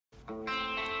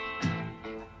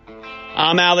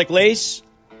I'm Alec Lace.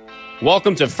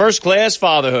 Welcome to First Class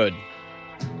Fatherhood.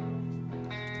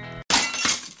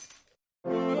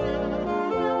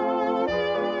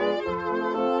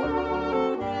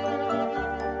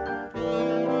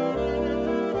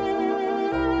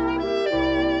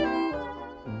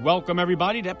 Welcome,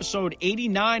 everybody, to episode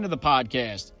 89 of the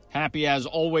podcast. Happy, as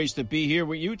always, to be here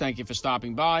with you. Thank you for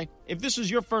stopping by. If this is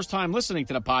your first time listening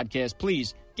to the podcast,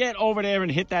 please get over there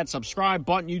and hit that subscribe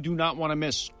button. You do not want to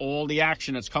miss all the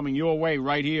action that's coming your way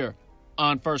right here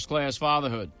on First Class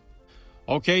Fatherhood.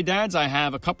 Okay, dads, I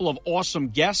have a couple of awesome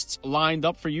guests lined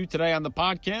up for you today on the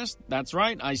podcast. That's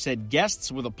right, I said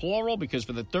guests with a plural because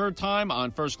for the third time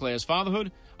on First Class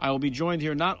Fatherhood, I will be joined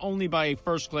here not only by a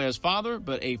first-class father,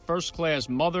 but a first-class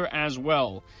mother as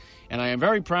well. And I am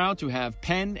very proud to have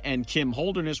Penn and Kim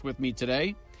Holderness with me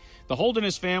today. The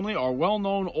Holderness family are well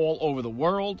known all over the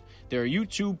world. Their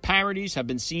YouTube parodies have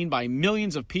been seen by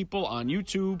millions of people on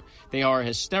YouTube. They are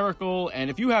hysterical, and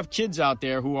if you have kids out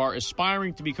there who are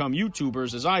aspiring to become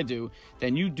YouTubers, as I do,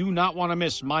 then you do not want to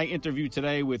miss my interview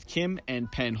today with Kim and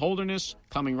Penn Holderness,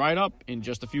 coming right up in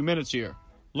just a few minutes here.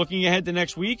 Looking ahead to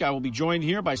next week, I will be joined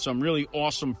here by some really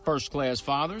awesome first-class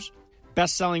fathers.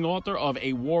 Best-selling author of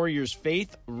A Warrior's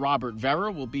Faith, Robert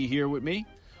Vera, will be here with me.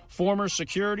 Former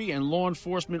security and law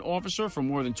enforcement officer for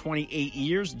more than 28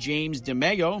 years, James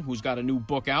DeMeo, who's got a new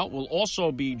book out, will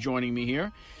also be joining me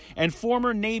here. And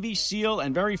former Navy SEAL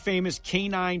and very famous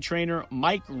canine trainer,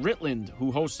 Mike Ritland,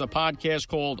 who hosts a podcast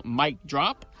called Mike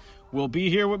Drop, will be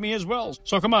here with me as well.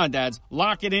 So come on, dads,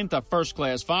 lock it into First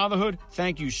Class Fatherhood.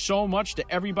 Thank you so much to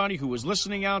everybody who is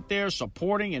listening out there,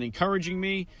 supporting and encouraging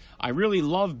me. I really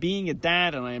love being a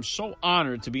dad, and I am so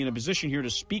honored to be in a position here to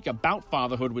speak about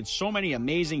fatherhood with so many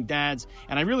amazing dads,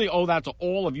 and I really owe that to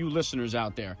all of you listeners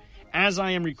out there. As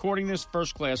I am recording this,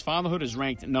 First Class Fatherhood is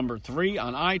ranked number 3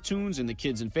 on iTunes in the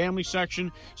Kids and Family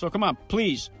section. So come on,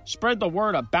 please spread the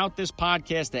word about this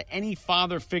podcast to any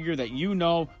father figure that you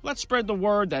know. Let's spread the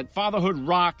word that fatherhood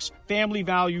rocks, family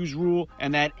values rule,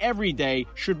 and that every day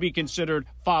should be considered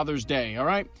Father's Day, all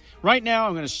right? Right now,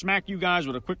 I'm going to smack you guys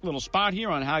with a quick little spot here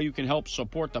on how you can help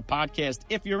support the podcast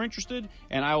if you're interested,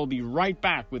 and I will be right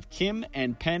back with Kim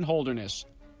and Penn Holderness.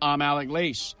 I'm Alec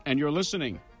Lace, and you're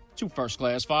listening to First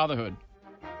Class Fatherhood.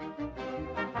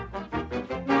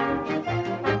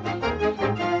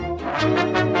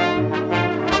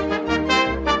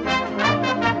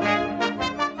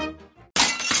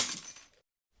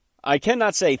 I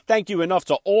cannot say thank you enough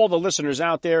to all the listeners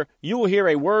out there. You will hear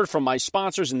a word from my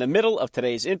sponsors in the middle of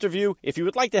today's interview. If you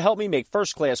would like to help me make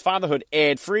First Class Fatherhood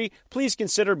ad-free, please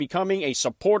consider becoming a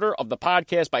supporter of the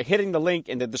podcast by hitting the link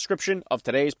in the description of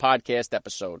today's podcast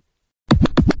episode.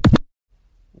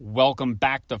 Welcome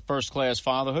back to First Class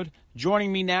Fatherhood.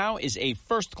 Joining me now is a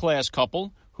first-class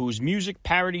couple whose music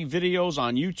parody videos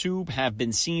on YouTube have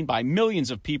been seen by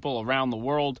millions of people around the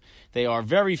world. They are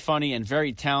very funny and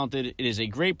very talented. It is a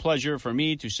great pleasure for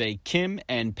me to say Kim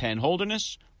and Penn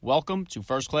Holderness. Welcome to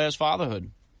First Class Fatherhood.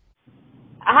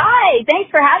 Hi, thanks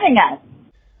for having us.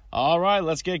 All right,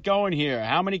 let's get going here.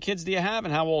 How many kids do you have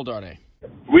and how old are they?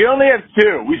 We only have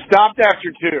 2. We stopped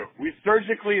after 2. We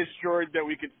surgically assured that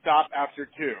we could stop after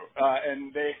 2,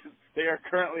 and they are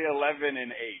currently 11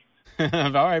 and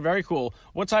 8. All right, very cool.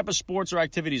 What type of sports or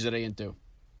activities are they into?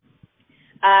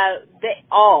 They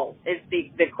all is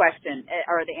the question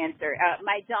or the answer.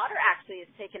 My daughter actually has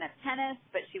taken up tennis,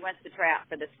 but she wants to try out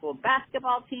for the school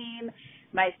basketball team.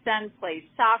 My son plays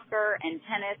soccer and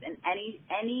tennis and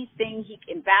anything he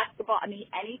can, basketball. I mean,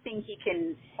 anything he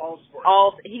can. All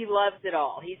sports. He loves it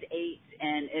all. He's 8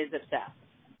 and is obsessed.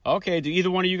 Okay. Do either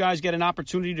one of you guys get an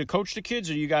opportunity to coach the kids,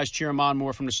 or you guys cheer them on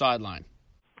more from the sideline?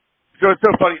 So it's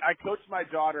so funny. I coached my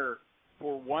daughter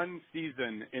for 1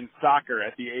 season in soccer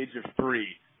at the age of 3,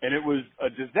 and it was a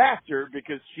disaster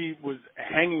because she was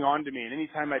hanging on to me, and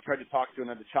anytime I tried to talk to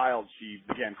another child, she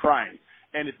began crying.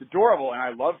 And it's adorable, and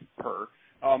I love her,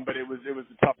 but it was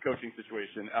a tough coaching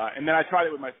situation. And then I tried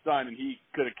it with my son, and he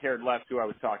could have cared less who I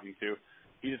was talking to.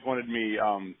 He just wanted me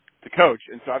to coach,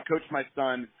 and so I've coached my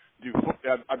son.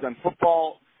 I've done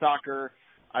football, soccer,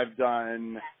 I've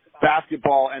done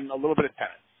basketball, and a little bit of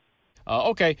tennis.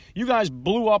 Okay, you guys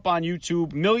blew up on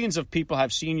YouTube. Millions of people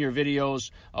have seen your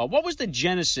videos. What was the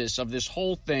genesis of this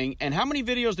whole thing, and how many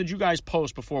videos did you guys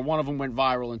post before one of them went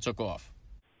viral and took off?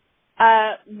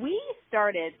 We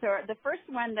started, so the first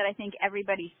one that I think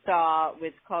everybody saw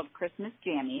was called Christmas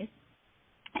Jammies,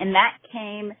 and that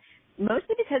came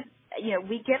mostly because, you know,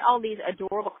 we get all these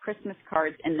adorable Christmas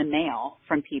cards in the mail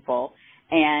from people,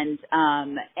 and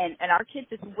our kids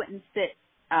just wouldn't sit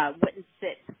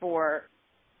for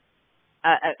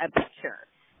a picture.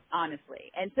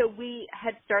 honestly. And so we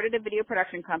had started a video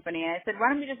production company, and I said, why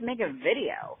don't we just make a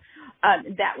video?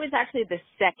 That was actually the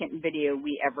second video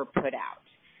we ever put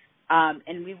out.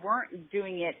 And we weren't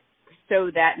doing it so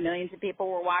that millions of people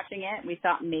were watching it. We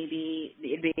thought maybe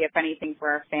it'd be a funny thing for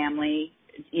our family,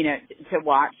 to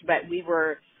watch. But we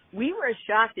were as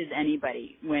shocked as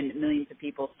anybody when millions of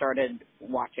people started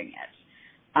watching it.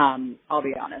 I'll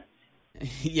be honest.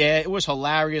 Yeah, it was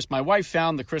hilarious. My wife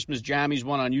found the Christmas Jammies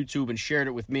one on YouTube and shared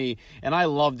it with me, and I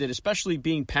loved it, especially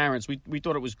being parents. We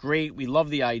thought it was great. We love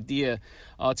the idea.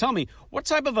 Tell me, what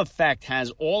type of effect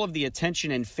has all of the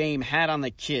attention and fame had on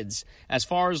the kids, as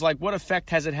far as, like, what effect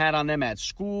has it had on them at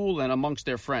school and amongst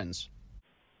their friends?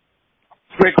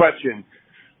 Great question.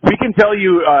 We can tell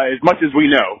you as much as we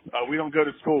know. We don't go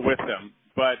to school with them,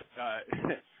 but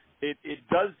it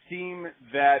does seem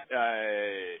that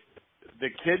the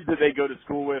kids that they go to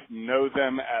school with know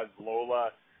them as Lola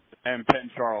and Penn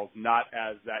Charles, not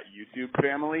as that YouTube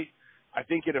family. I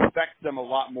think it affects them a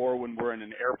lot more when we're in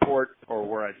an airport or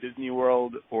we're at Disney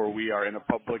World or we are in a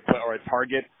public or a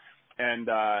Target. And,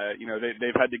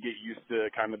 they've had to get used to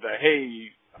kind of the,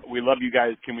 hey, we love you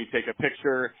guys. Can we take a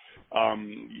picture?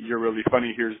 You're really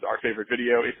funny. Here's our favorite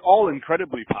video. It's all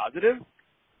incredibly positive.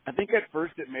 I think at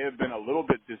first it may have been a little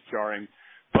bit disjarring,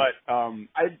 but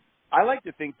I like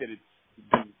to think that it's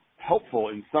been helpful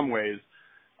in some ways.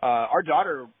 Our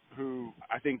daughter, who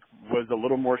I think was a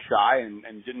little more shy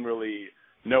and didn't really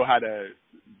know how to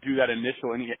do that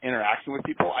initial interaction with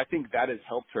people, I think that has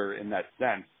helped her in that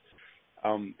sense.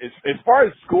 As far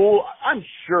as school, I'm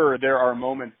sure there are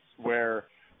moments where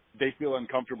they feel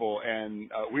uncomfortable,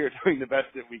 and we are doing the best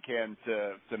that we can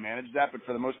to manage that, but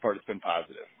for the most part, it's been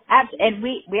positive. And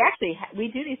we actually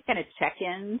do these kind of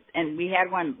check-ins, and we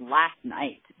had one last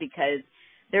night because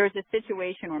there was a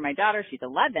situation where my daughter, she's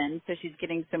 11, so she's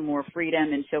getting some more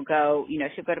freedom, and she'll go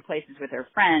to places with her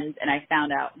friends, and I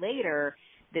found out later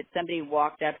that somebody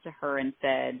walked up to her and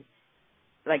said,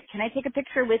 like, can I take a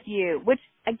picture with you? Which,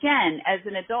 again, as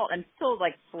an adult, I'm still,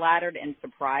 like, flattered and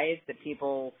surprised that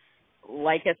people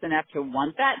like us enough to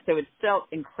want that, so it's still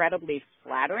incredibly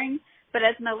flattering. But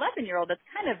as an 11-year-old, that's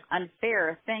kind of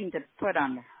unfair thing to put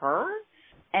on her.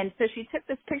 And so she took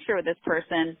this picture with this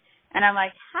person, and I'm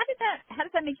like, how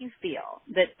does that make you feel?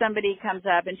 That somebody comes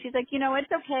up and she's like,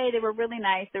 it's okay. They were really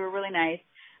nice. But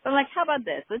I'm like, how about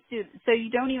this? So you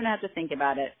don't even have to think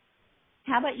about it.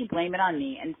 How about you blame it on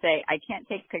me and say, I can't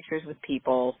take pictures with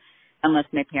people unless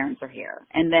my parents are here.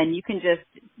 And then you can just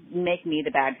make me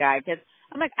the bad guy. Because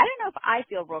I'm like, I don't know if I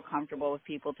feel real comfortable with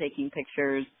people taking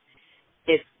pictures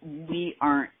if we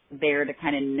aren't there to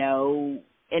kind of know,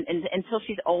 and until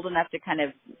she's old enough to kind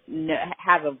of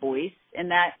have a voice in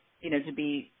that, to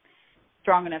be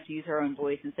strong enough to use her own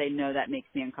voice and say, no, that makes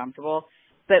me uncomfortable.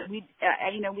 But we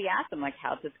asked them, like,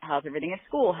 how's everything at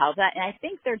school? How's that? And I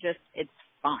think it's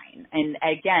fine. And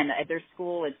again, at their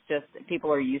school, it's just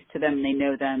people are used to them. They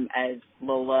know them as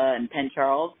Lola and Penn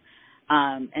Charles,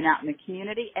 and out in the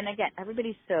community. And again,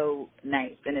 everybody's so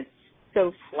nice, and it's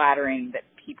so flattering that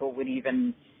people would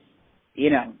even,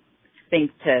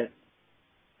 think to,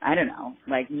 I don't know,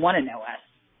 like, want to know us.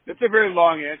 That's a very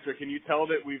long answer. Can you tell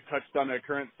that we've touched on a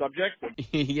current subject?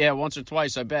 Yeah, once or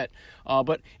twice, I bet.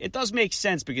 But it does make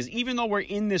sense because even though we're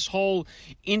in this whole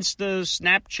Insta,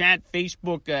 Snapchat,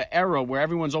 Facebook era where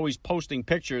everyone's always posting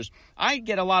pictures, I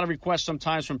get a lot of requests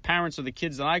sometimes from parents of the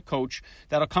kids that I coach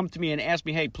that'll come to me and ask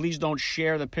me, hey, please don't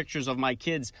share the pictures of my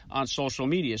kids on social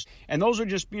medias. And those are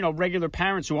just, regular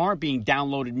parents who aren't being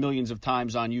downloaded millions of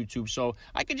times on YouTube. So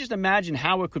I can just imagine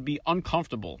how it could be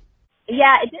uncomfortable.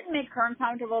 Yeah, it didn't make her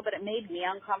uncomfortable, but it made me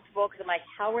uncomfortable because I'm like,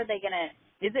 how are they going to,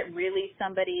 is it really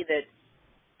somebody that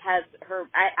has her,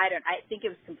 I think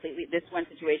it was this one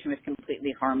situation was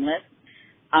completely harmless,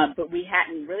 but we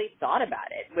hadn't really thought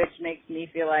about it, which makes me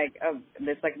feel like, oh,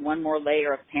 there's like one more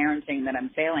layer of parenting that I'm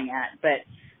failing at.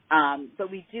 But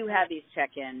we do have these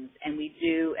check-ins, and we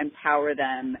do empower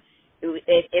them.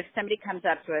 If somebody comes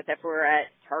up to us, if we're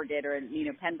at Target or,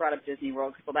 Penn brought up Disney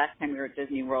World, because the last time we were at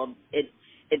Disney World,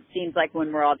 it seems like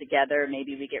when we're all together,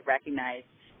 maybe we get recognized.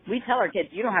 We tell our kids,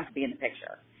 you don't have to be in the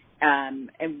picture. And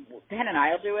Penn and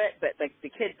I'll do it, but like the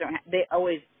kids don't.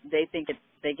 They think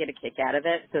they get a kick out of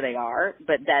it, so they are.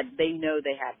 But that they know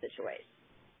they have the choice.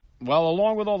 Well,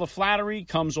 along with all the flattery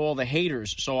comes all the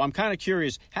haters. So I'm kind of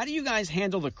curious, how do you guys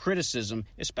handle the criticism,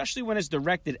 especially when it's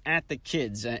directed at the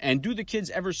kids? And do the kids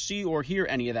ever see or hear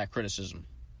any of that criticism?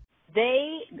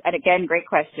 And again, great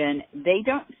question. They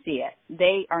don't see it.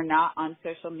 They are not on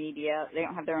social media. They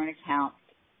don't have their own account.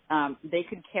 They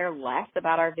could care less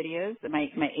about our videos. My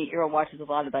 8-year-old watches a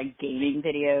lot of like gaming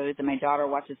videos, and my daughter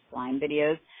watches flying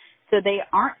videos. So they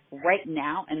aren't right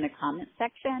now in the comment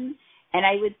section. And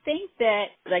I would think that,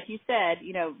 like you said,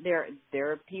 you know,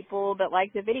 there are people that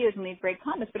like the videos and leave great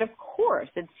comments, but of course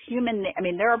it's human. I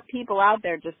mean, there are people out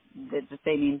there that just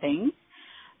say mean things.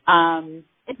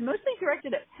 It's mostly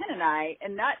directed at Penn and I,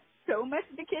 and not so much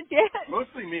the kids yet.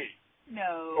 Mostly me.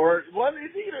 No. Or, well,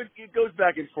 you know, it goes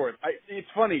back and forth. It's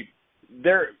funny.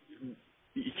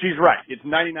 She's right. It's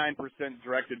 99%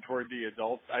 directed toward the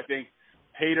adults. I think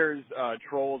haters,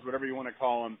 trolls, whatever you want to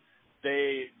call them,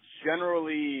 they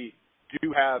generally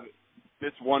do have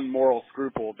this one moral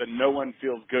scruple that no one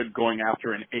feels good going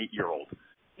after an 8-year-old.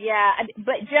 Yeah,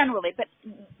 but generally, but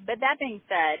that being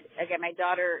said, again, my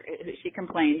daughter, she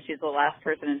complains she's the last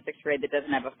person in 6th grade that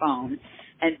doesn't have a phone,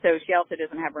 and so she also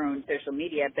doesn't have her own social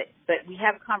media, but we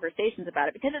have conversations about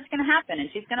it because it's going to happen, and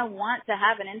she's going to want to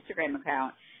have an Instagram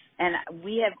account, and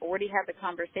we have already had the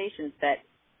conversations that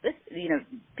this, you know,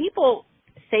 people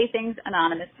say things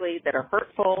anonymously that are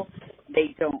hurtful.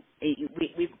 They don't.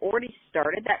 We've already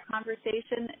started that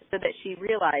conversation so that she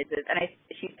realizes, and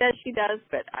she says she does,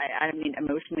 but I mean,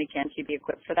 emotionally, can she be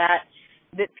equipped for that?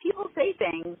 That people say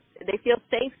things, they feel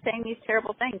safe saying these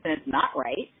terrible things, and it's not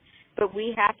right. But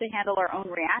we have to handle our own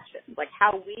reactions. Like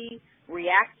how we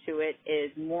react to it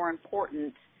is more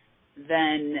important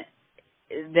than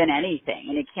anything,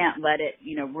 and you can't let it,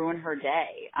 you know, ruin her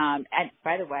day. And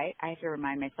by the way, I have to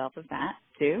remind myself of that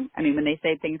too. I mean, when they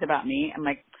say things about me, I'm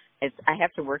like, I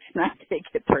have to work to not take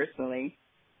it personally.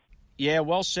 Yeah,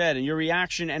 well said. And your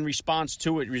reaction and response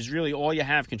to it is really all you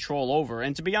have control over.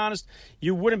 And to be honest,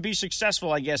 you wouldn't be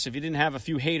successful, I guess, if you didn't have a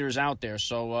few haters out there.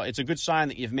 So it's a good sign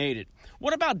that you've made it.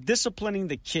 What about disciplining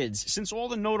the kids? Since all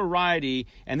the notoriety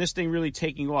and this thing really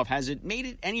taking off, has it made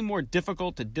it any more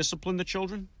difficult to discipline the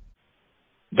children?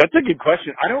 That's a good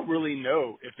question. I don't really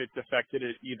know if it's affected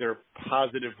it either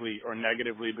positively or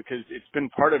negatively because it's been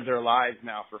part of their lives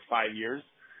now for 5 years.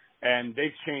 And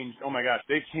they've changed, oh my gosh,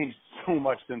 they've changed so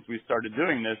much since we started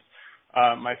doing this.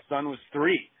 My son was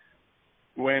 3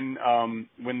 when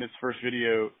this first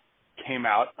video came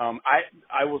out.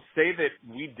 I will say that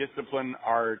we discipline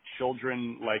our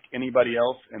children like anybody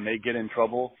else, and they get in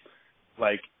trouble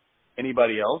like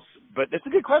anybody else. But it's a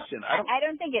good question. I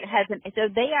don't think it hasn't. So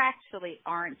they actually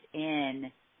aren't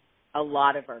in a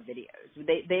lot of our videos.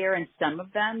 They are in some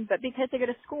of them, but because they go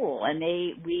to school and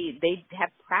they have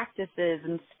practices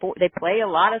and sport, they play a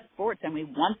lot of sports, and we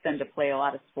want them to play a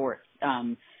lot of sports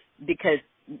because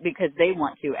they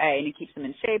want to, and it keeps them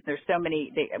in shape. There's so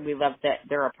many. We love that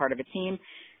they're a part of a team.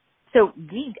 So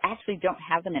we actually don't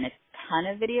have them in a ton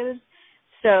of videos.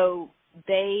 So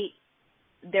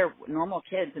they're normal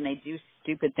kids and they do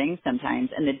stupid things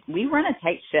sometimes, and we run a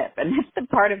tight ship, and that's the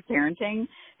part of parenting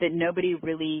that nobody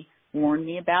really warned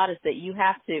me about, is that you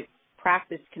have to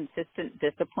practice consistent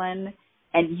discipline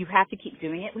and you have to keep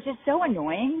doing it, which is so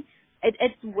annoying.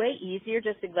 It's way easier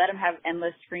just to let them have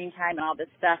endless screen time and all this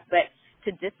stuff, but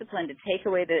to discipline, to take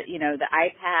away the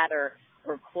iPad or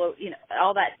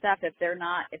all that stuff, if they're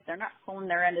not pulling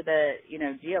their end of the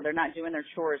deal, they're not doing their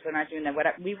chores, they're not doing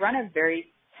whatever. We run a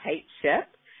very tight ship,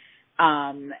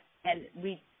 and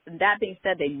that being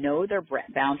said, they know their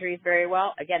boundaries very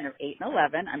well. Again, they're 8 and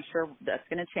 11. I'm sure that's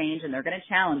going to change, and they're going to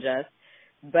challenge us.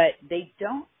 But they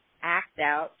don't act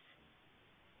out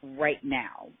right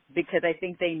now because I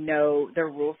think they know they're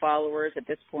rule followers at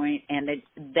this point, and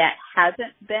that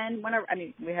hasn't been one of. I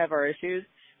mean, we have our issues,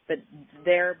 but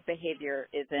their behavior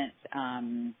isn't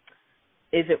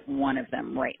one of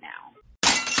them right now.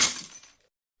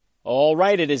 All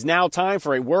right, it is now time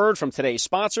for a word from today's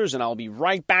sponsors, and I'll be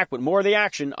right back with more of the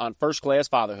action on First Class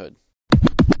Fatherhood.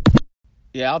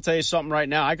 Yeah, I'll tell you something right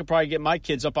now. I could probably get my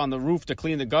kids up on the roof to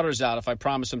clean the gutters out if I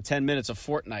promised them 10 minutes of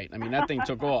Fortnite. I mean, that thing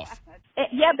took off.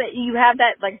 Yeah, but you have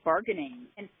that, like, bargaining.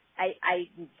 And I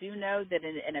do know that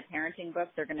in a parenting book,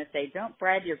 they're going to say, don't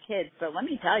bribe your kids. But let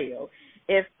me tell you,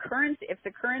 if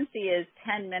the currency is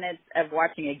 10 minutes of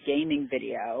watching a gaming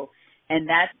video, and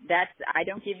that's I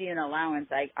don't give you an allowance.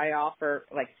 I offer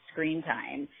like screen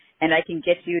time, and I can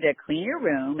get you to clean your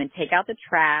room and take out the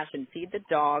trash and feed the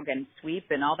dog and sweep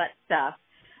and all that stuff.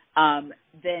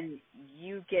 Then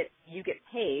you get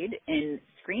paid in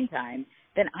screen time.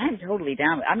 Then I'm totally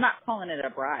down. I'm not calling it a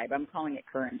bribe. I'm calling it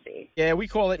currency. Yeah, we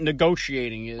call it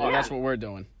negotiating. Yeah. That's what we're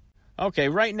doing. Okay,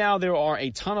 right now there are a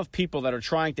ton of people that are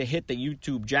trying to hit the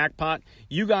YouTube jackpot.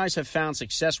 You guys have found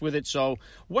success with it. So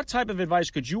what type of advice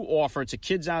could you offer to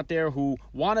kids out there who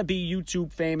want to be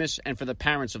YouTube famous and for the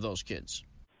parents of those kids?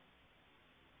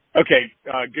 Okay,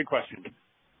 good question.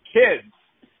 Kids,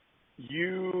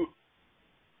 you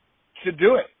should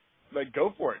do it. Like,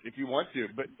 go for it if you want to,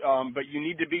 but you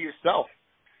need to be yourself.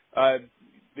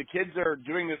 The kids are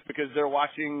doing this because they're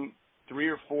watching 3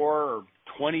 or 4 or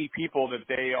 20 people that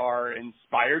they are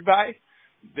inspired by,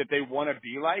 that they want to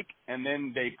be like, and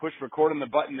then they push record on the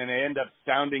button and they end up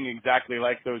sounding exactly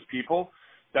like those people.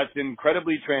 That's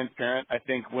incredibly transparent, I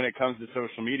think, when it comes to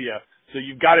social media. So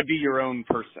you've got to be your own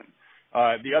person.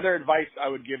 The other advice I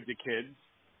would give to kids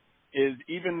is,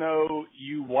 even though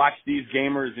you watch these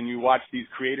gamers and you watch these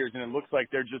creators and it looks like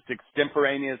they're just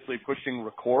extemporaneously pushing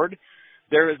record,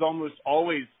 there is almost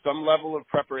always some level of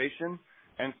preparation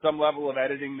and some level of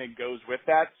editing that goes with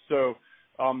that. So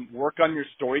work on your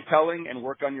storytelling and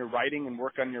work on your writing and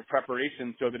work on your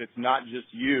preparation so that it's not just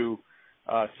you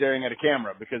staring at a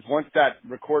camera. Because once that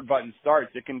record button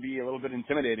starts, it can be a little bit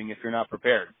intimidating if you're not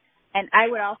prepared. And I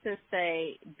would also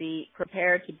say be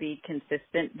prepared to be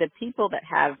consistent. The people that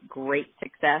have great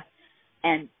success,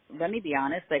 and let me be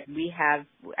honest, like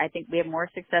I think we have more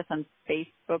success on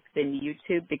Facebook than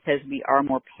YouTube because we are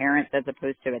more parents as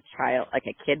opposed to a child, like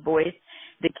a kid voice.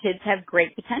 The kids have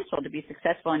great potential to be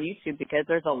successful on YouTube because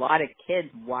there's a lot of kids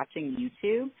watching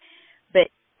YouTube. But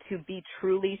to be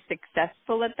truly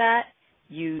successful at that,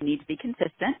 you need to be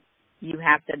consistent. You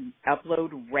have to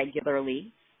upload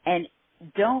regularly, and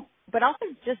but also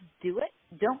just do it.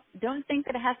 Don't think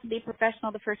that it has to be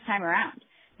professional the first time around.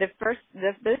 Those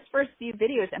first few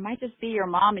videos, it might just be your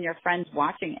mom and your friends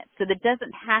watching it. So that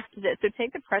doesn't have to. So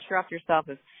take the pressure off yourself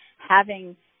of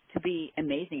having to be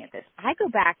amazing at this. I go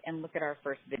back and look at our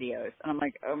first videos, and I'm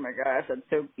like, oh my gosh, that's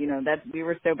so. We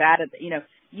were so bad at.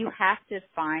 You have to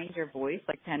find your voice,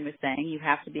 like Penn was saying. You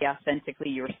have to be authentically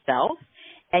yourself,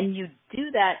 and you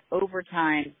do that over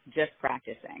time, just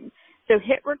practicing. So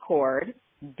hit record.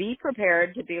 Be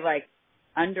prepared to be like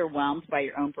underwhelmed by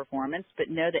your own performance, but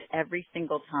know that every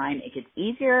single time it gets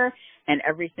easier and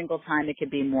every single time it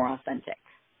could be more authentic.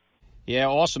 Yeah,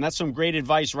 awesome. That's some great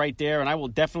advice right there, and I will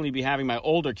definitely be having my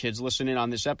older kids listen in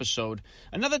on this episode.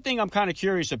 Another thing I'm kind of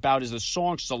curious about is the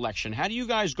song selection. How do you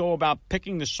guys go about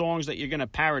picking the songs that you're going to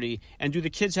parody, and do the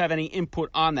kids have any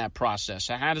input on that process?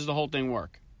 How does the whole thing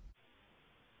work?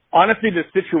 Honestly, the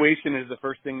situation is the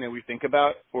first thing that we think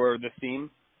about, or the theme.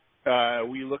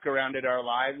 We look around at our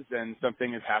lives and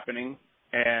something is happening.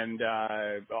 And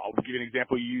I'll give you an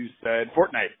example. You said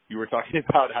Fortnite. You were talking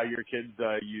about how your kids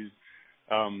use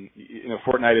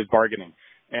Fortnite as bargaining.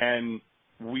 And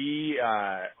we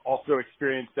also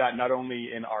experienced that not only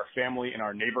in our family, in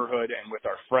our neighborhood, and with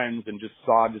our friends, and just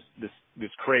saw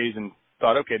this craze and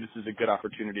thought, okay, this is a good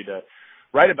opportunity to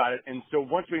write about it. And so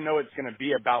once we know it's going to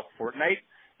be about Fortnite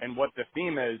and what the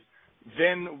theme is,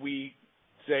 then we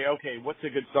say, okay, what's a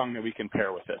good song that we can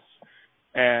pair with this?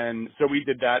 And so we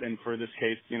did that, and for this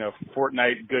case,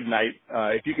 Fortnite, Good Night.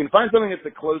 If you can find something that's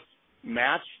a close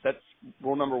match, that's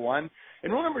rule number one.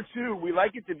 And rule number two, we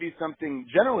like it to be something,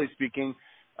 generally speaking,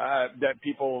 that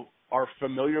people are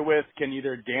familiar with, can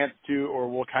either dance to, or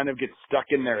will kind of get stuck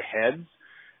in their heads.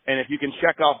 And if you can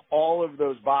check off all of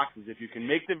those boxes, if you can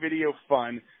make the video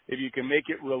fun, if you can make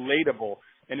it relatable,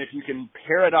 and if you can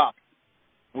pair it up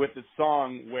with a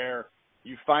song where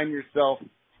you find yourself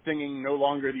singing no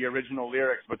longer the original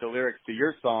lyrics, but the lyrics to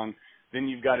your song, then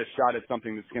you've got a shot at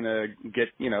something that's going to get,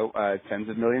 tens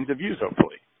of millions of views,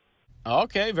 hopefully.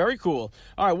 Okay, very cool.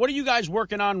 All right, what are you guys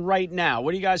working on right now?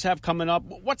 What do you guys have coming up?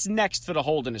 What's next for the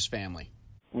Holderness family?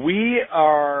 We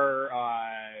are,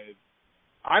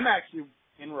 I'm actually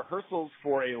in rehearsals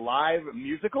for a live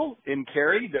musical in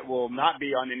Cary that will not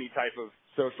be on any type of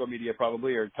social media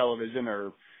probably, or television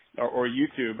or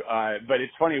YouTube, but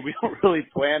it's funny, we don't really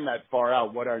plan that far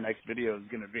out what our next video is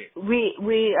going to be.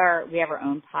 We have our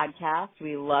own podcast.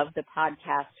 We love the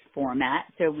podcast format.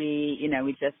 So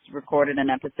we just recorded an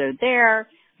episode there.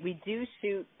 We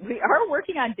are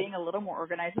working on being a little more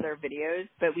organized with our videos,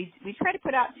 but we try to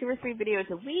put out 2 or 3 videos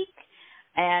a week.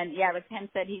 And yeah, like Penn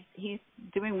said, he's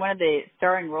doing one of the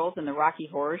starring roles in the Rocky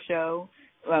Horror Show,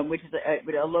 which is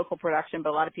a local production,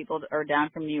 but a lot of people are down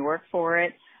from New York for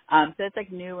it. So it's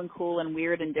like new and cool and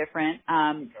weird and different.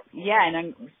 And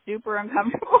I'm super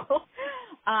uncomfortable.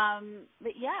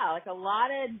 But yeah, like a lot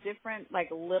of different, like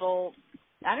little,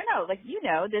 I don't know, like,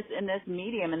 this in this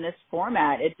medium, in this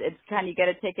format, it's kind of, you got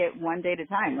to take it one day at a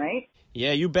time, right?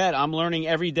 Yeah, you bet. I'm learning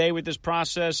every day with this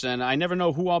process, and I never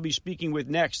know who I'll be speaking with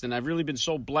next. And I've really been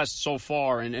so blessed so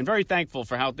far and very thankful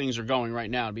for how things are going right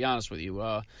now, to be honest with you.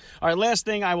 All right, last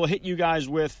thing I will hit you guys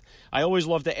with, I always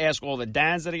love to ask all the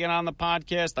dads that get on the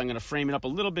podcast. I'm going to frame it up a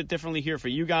little bit differently here for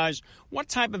you guys. What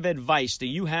type of advice do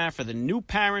you have for the new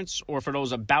parents or for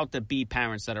those about to be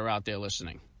parents that are out there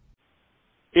listening?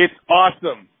 It's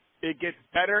awesome. It gets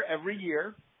better every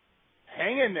year.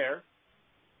 Hang in there.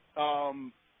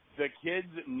 The kids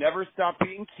never stop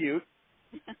being cute.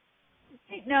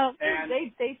 No,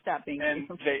 they stop being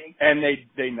and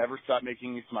they never stop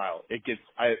making me smile.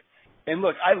 And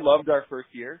look, I loved our first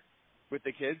year with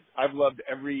the kids. I've loved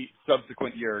every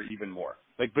subsequent year even more.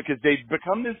 Like, because they've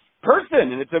become this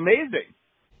person, and it's amazing.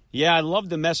 Yeah, I love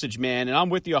the message, man, and I'm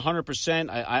with you 100%.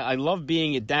 I love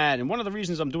being a dad, and one of the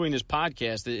reasons I'm doing this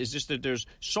podcast is just that there's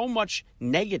so much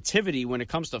negativity when it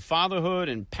comes to fatherhood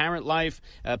and parent life.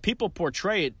 People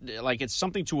portray it like it's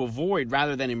something to avoid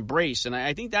rather than embrace, and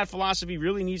I think that philosophy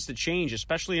really needs to change,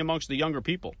 especially amongst the younger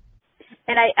people.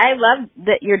 And I love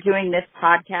that you're doing this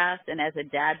podcast, and as a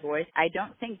dad voice, I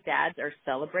don't think dads are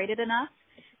celebrated enough,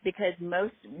 because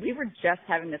we were just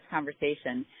having this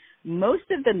conversation, most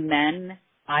of the men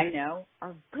I know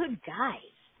are good guys,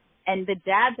 and the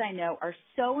dads I know are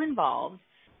so involved.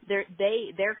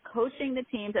 They're coaching the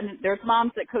teams, and there's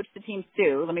moms that coach the teams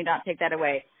too. Let me not take that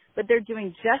away, but they're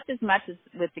doing just as much as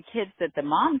with the kids that the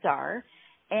moms are.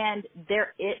 And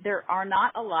there are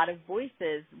not a lot of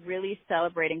voices really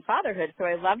celebrating fatherhood. So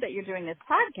I love that you're doing this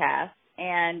podcast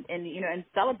and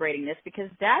celebrating this, because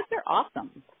dads are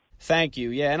awesome. Thank you.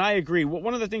 Yeah, and I agree.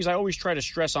 One of the things I always try to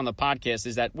stress on the podcast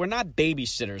is that we're not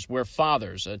babysitters. We're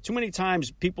fathers. Too many times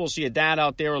people see a dad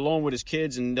out there alone with his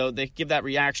kids, and they give that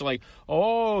reaction like,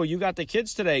 oh, you got the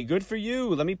kids today. Good for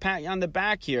you. Let me pat you on the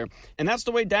back here. And that's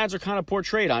the way dads are kind of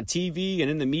portrayed on TV and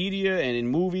in the media and in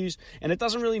movies. And it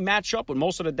doesn't really match up with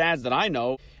most of the dads that I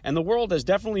know. And the world has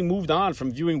definitely moved on from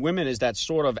viewing women as that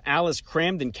sort of Alice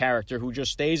Cramden character who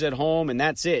just stays at home and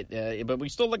that's it. But we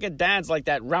still look at dads like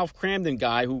that Ralph Cramden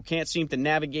guy who can't seem to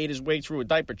navigate his way through a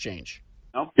diaper change.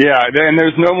 Yeah, and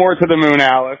there's no more to the moon,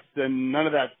 Alice, and none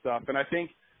of that stuff. And I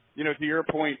think, to your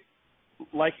point,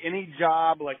 like any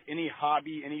job, like any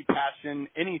hobby, any passion,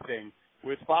 anything,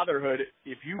 with fatherhood,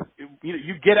 if you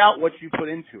get out what you put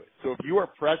into it. So if you are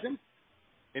present,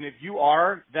 and if you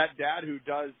are that dad who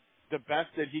does the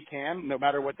best that he can, no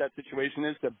matter what that situation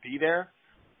is, to be there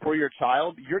for your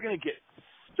child, you're going to get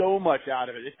so much out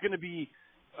of it. It's going to be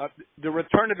the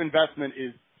return of investment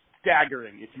is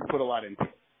staggering if you put a lot into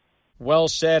it. Well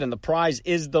said, and the prize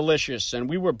is delicious. And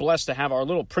we were blessed to have our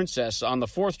little princess on the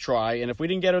 4th try, and if we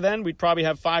didn't get her then, we'd probably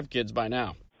have 5 kids by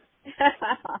now.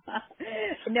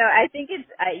 No, I think it's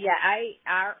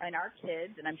our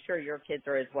kids, and I'm sure your kids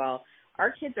are as well. Our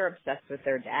kids are obsessed with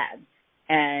their dad,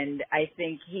 and I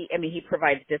think he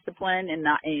provides discipline, and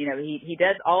he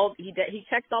checks all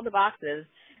the boxes.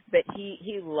 But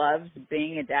he loves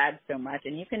being a dad so much,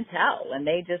 and you can tell, and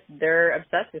they're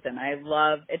obsessed with him.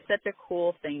 It's such a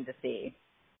cool thing to see.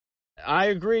 I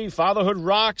agree. Fatherhood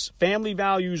rocks. Family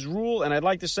values rule. And I'd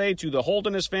like to say to the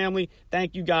Holderness family,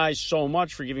 thank you guys so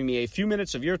much for giving me a few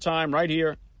minutes of your time right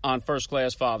here on First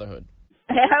Class Fatherhood.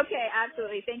 Okay,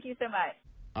 absolutely. Thank you so much.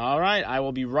 All right. I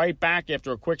will be right back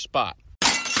after a quick spot.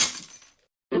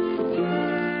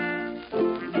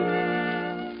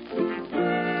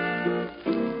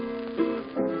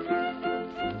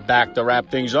 Back to wrap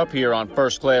things up here on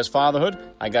First Class Fatherhood.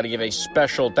 I got to give a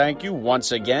special thank you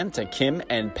once again to Kim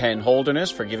and Penn Holderness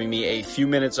for giving me a few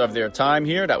minutes of their time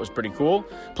here. That was pretty cool.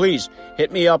 Please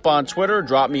hit me up on Twitter,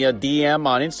 drop me a DM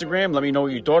on Instagram. Let me know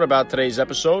what you thought about today's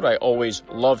episode. I always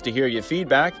love to hear your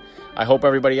feedback. I hope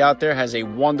everybody out there has a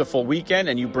wonderful weekend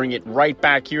and you bring it right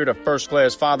back here to First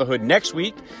Class Fatherhood next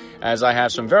week, as I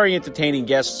have some very entertaining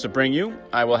guests to bring you.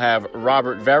 I will have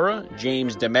Robert Vera,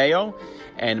 James DeMeo,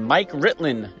 and Mike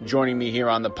Ritlin joining me here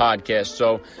on the podcast.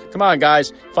 So come on,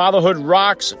 guys. Fatherhood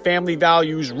rocks. Family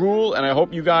values rule. And I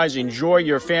hope you guys enjoy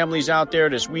your families out there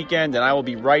this weekend. And I will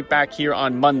be right back here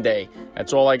on Monday.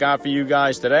 That's all I got for you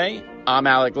guys today. I'm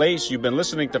Alec Lace. You've been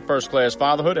listening to First Class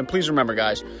Fatherhood. And please remember,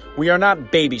 guys, we are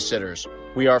not babysitters.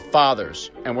 We are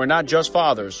fathers. And we're not just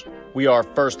fathers. We are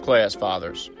first class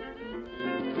fathers.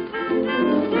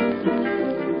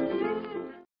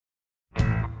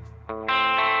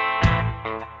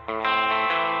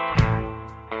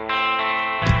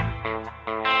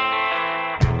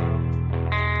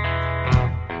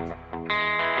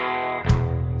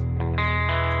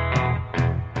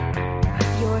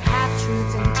 Your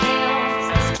half-truths and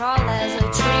tales as tall as a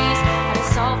trees, had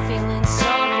us all feeling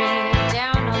so